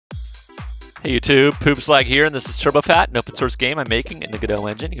Hey YouTube, Poopslag here, and this is TurboFat, an open source game I'm making in the Godot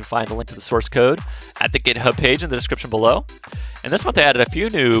engine. You can find a link to the source code at the GitHub page in the description below. And this month I added a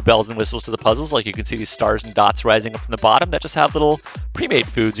few new bells and whistles to the puzzles, like you can see these stars and dots rising up from the bottom that just have little pre-made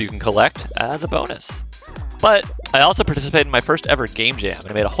foods you can collect as a bonus. But I also participated in my first ever game jam,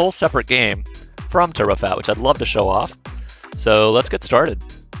 and I made a whole separate game from TurboFat, which I'd love to show off. So let's get started.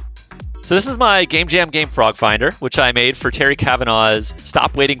 So this is my Game Jam game Frog Finder, which I made for Terry Kavanaugh's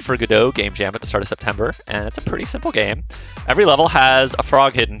Stop Waiting for Godot game jam at the start of September, and it's a pretty simple game. Every level has a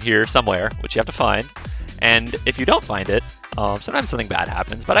frog hidden here somewhere, which you have to find, and if you don't find it, sometimes something bad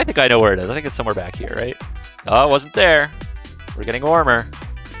happens, but I think I know where it is. I think it's somewhere back here, right? Oh, it wasn't there. We're getting warmer.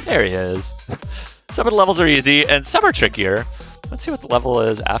 There he is. Some of the levels are easy, and some are trickier. Let's see what the level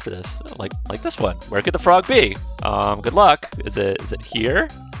is after this. Like this one. Where could the frog be? Good luck. Is it here?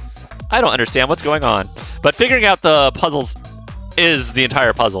 I don't understand what's going on. But figuring out the puzzles is the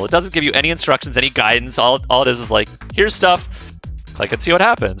entire puzzle. It doesn't give you any instructions, any guidance. All it is like, here's stuff, click and see what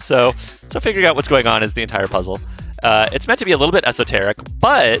happens. So figuring out what's going on is the entire puzzle. It's meant to be a little bit esoteric,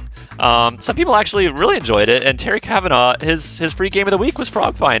 but some people actually really enjoyed it. And Terry Kavanaugh, his free game of the week was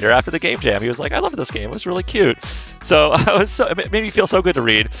Frog Finder after the game jam. He was like, I love this game. It was really cute. So it made me feel so good to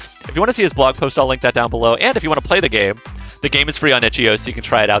read. If you want to see his blog post, I'll link that down below. And if you want to play the game is free on itch.io, so you can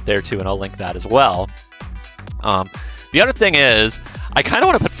try it out there too, and I'll link that as well. The other thing is, I kind of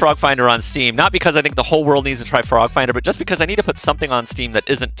want to put Frog Finder on Steam, not because I think the whole world needs to try Frog Finder, but just because I need to put something on Steam that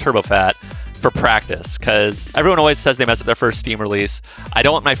isn't TurboFat for practice, because everyone always says they mess up their first Steam release. I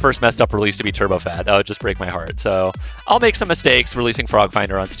don't want my first messed up release to be TurboFat. That would just break my heart. So I'll make some mistakes releasing Frog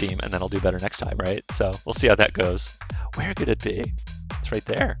Finder on Steam, and then I'll do better next time, right? So we'll see how that goes. Where could it be? It's right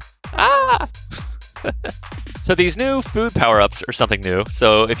there. Ah! So these new food power-ups are something new.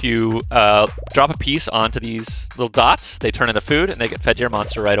 So if you drop a piece onto these little dots, they turn into food and they get fed to your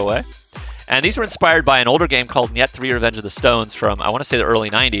monster right away. And these were inspired by an older game called Nyet 3 Revenge of the Stones from, I want to say, the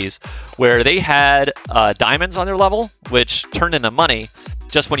early 90s, where they had diamonds on their level, which turned into money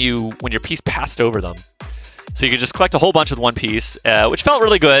just when your piece passed over them. So you could just collect a whole bunch with one piece, which felt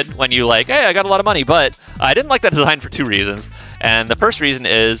really good when you like, hey, I got a lot of money. But I didn't like that design for two reasons. And the first reason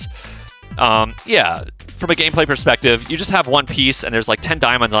is, from a gameplay perspective, you just have one piece and there's like 10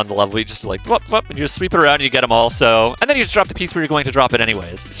 diamonds on the level. You just like, whoop, whoop, and you just sweep it around and you get them all. So, and then you just drop the piece where you're going to drop it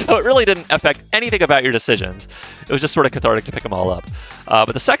anyways. So it really didn't affect anything about your decisions. It was just sort of cathartic to pick them all up.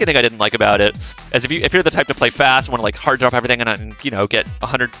 But the second thing I didn't like about it is if you're the type to play fast and want to like hard drop everything and get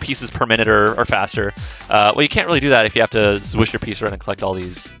 100 pieces per minute or faster, well, you can't really do that if you have to swish your piece around and collect all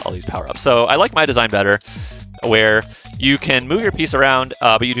these power-ups. So I like my design better, where you can move your piece around,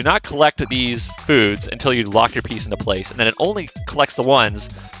 but you do not collect these foods until you lock your piece into place, and then it only collects the ones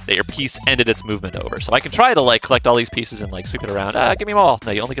that your piece ended its movement over. So I can try to like collect all these pieces and like sweep it around. Give me them all.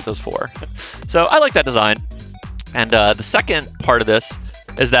 No, you only get those 4. So I like that design. And the second part of this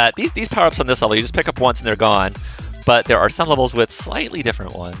is that these power-ups on this level, you just pick up once and they're gone. But there are some levels with slightly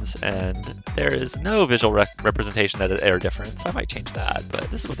different ones, and there is no visual representation that they are different, so I might change that, but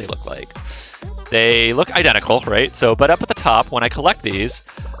this is what they look like. They look identical, right? So, but up at the top, when I collect these,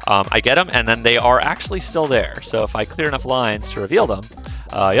 I get them, and then they are actually still there. So if I clear enough lines to reveal them,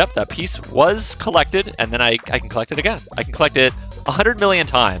 yep, that piece was collected, and then I can collect it again. I can collect it 100 million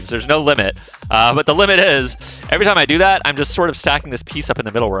times. There's no limit. But the limit is, every time I do that, I'm just sort of stacking this piece up in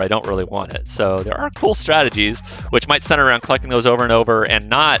the middle where I don't really want it. So there are cool strategies, which might center around collecting those over and over and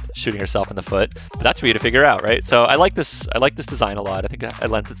not shooting yourself in the foot. But that's for you to figure out, right? So I like this design a lot. I think it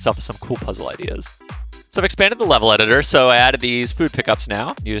lends itself to some cool puzzle ideas. So I've expanded the level editor, so I added these food pickups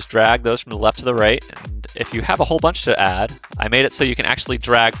now. You just drag those from the left to the right, and if you have a whole bunch to add, I made it so you can actually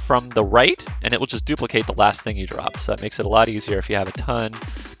drag from the right, and it will just duplicate the last thing you drop. So it makes it a lot easier if you have a ton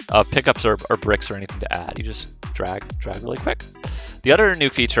of pickups or bricks or anything to add. You just drag really quick. The other new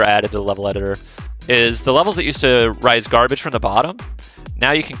feature I added to the level editor is the levels that used to rise garbage from the bottom.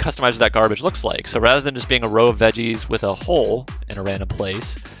 Now you can customize what that garbage looks like. So rather than just being a row of veggies with a hole in a random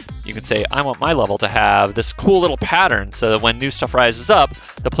place, you can say, I want my level to have this cool little pattern so that when new stuff rises up,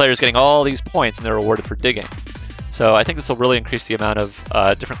 the player is getting all these points and they're rewarded for digging. So I think this will really increase the amount of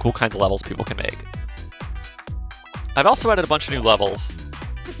different cool kinds of levels people can make. I've also added a bunch of new levels.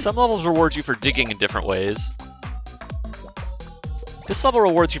 Some levels reward you for digging in different ways. This level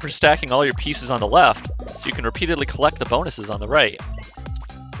rewards you for stacking all your pieces on the left, so you can repeatedly collect the bonuses on the right.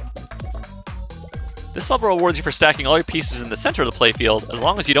 This level rewards you for stacking all your pieces in the center of the playfield, as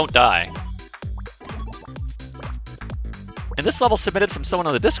long as you don't die. And this level, submitted from someone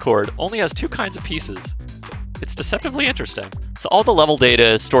on the Discord, only has 2 kinds of pieces. It's deceptively interesting. So all the level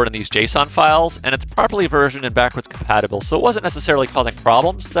data is stored in these JSON files, and it's properly versioned and backwards compatible. So it wasn't necessarily causing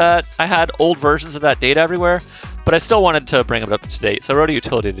problems that I had old versions of that data everywhere, but I still wanted to bring it up to date. So I wrote a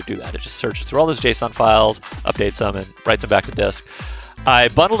utility to do that. It just searches through all those JSON files, updates them, and writes them back to disk. I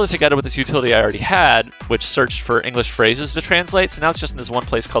bundled it together with this utility I already had, which searched for English phrases to translate. So now it's just in this one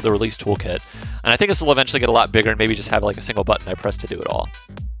place called the release toolkit. And I think this will eventually get a lot bigger and maybe just have like a single button I press to do it all.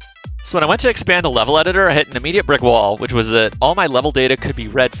 So when I went to expand the level editor, I hit an immediate brick wall, which was that all my level data could be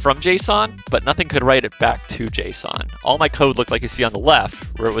read from JSON, but nothing could write it back to JSON. All my code looked like you see on the left,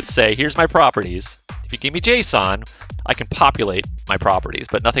 where it would say, here's my properties. If you give me JSON, I can populate my properties,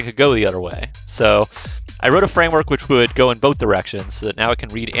 but nothing could go the other way. So I wrote a framework which would go in both directions, so that now it can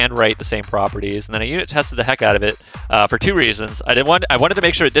read and write the same properties. And then I unit tested the heck out of it for two reasons. I wanted to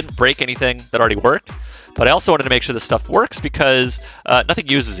make sure it didn't break anything that already worked, but I also wanted to make sure the stuff works because nothing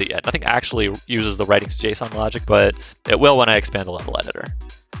uses it yet. Nothing actually uses the writing to JSON logic, but it will when I expand the level editor.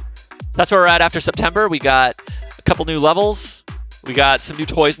 So that's where we're at after September. We got a couple new levels. We got some new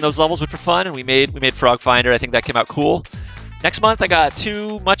toys in those levels, which were fun, and we made Frog Finder. I think that came out cool. Next month, I got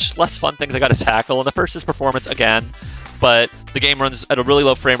two much less fun things I got to tackle, and the first is performance again, but the game runs at a really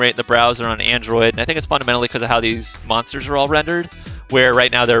low frame rate in the browser on Android, and I think it's fundamentally because of how these monsters are all rendered, where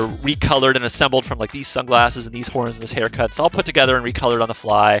right now they're recolored and assembled from like these sunglasses and these horns and this haircut. It's all put together and recolored on the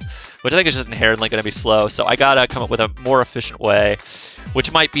fly, which I think is just inherently going to be slow. So I got to come up with a more efficient way,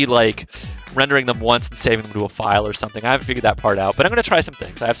 which might be like rendering them once and saving them to a file or something. I haven't figured that part out, but I'm going to try some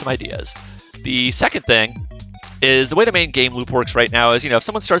things. I have some ideas. The second thing is the way the main game loop works right now is, if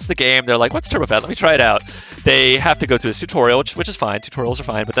someone starts the game, they're like, what's TurboFat? Let me try it out. They have to go through this tutorial, which is fine. Tutorials are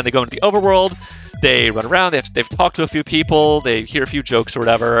fine. But then they go into the overworld. They run around. They've talked to a few people. They hear a few jokes or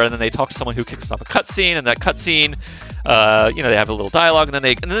whatever. And then they talk to someone who kicks off a cutscene. And that cutscene, they have a little dialogue. And then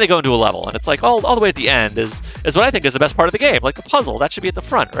they go into a level. And it's like all the way at the end is what I think is the best part of the game. Like the puzzle. That should be at the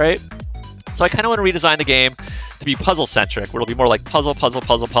front, right? So I kind of want to redesign the game to be puzzle-centric, where it'll be more like puzzle, puzzle,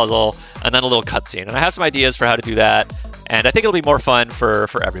 puzzle, puzzle, and then a little cutscene. And I have some ideas for how to do that, and I think it'll be more fun for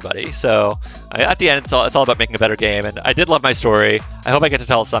everybody. So at the end, it's all about making a better game. And I did love my story. I hope I get to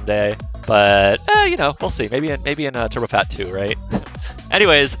tell it someday, but we'll see. Maybe in TurboFat 2, right?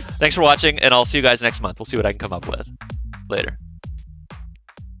 Anyways, thanks for watching, and I'll see you guys next month. We'll see what I can come up with. Later.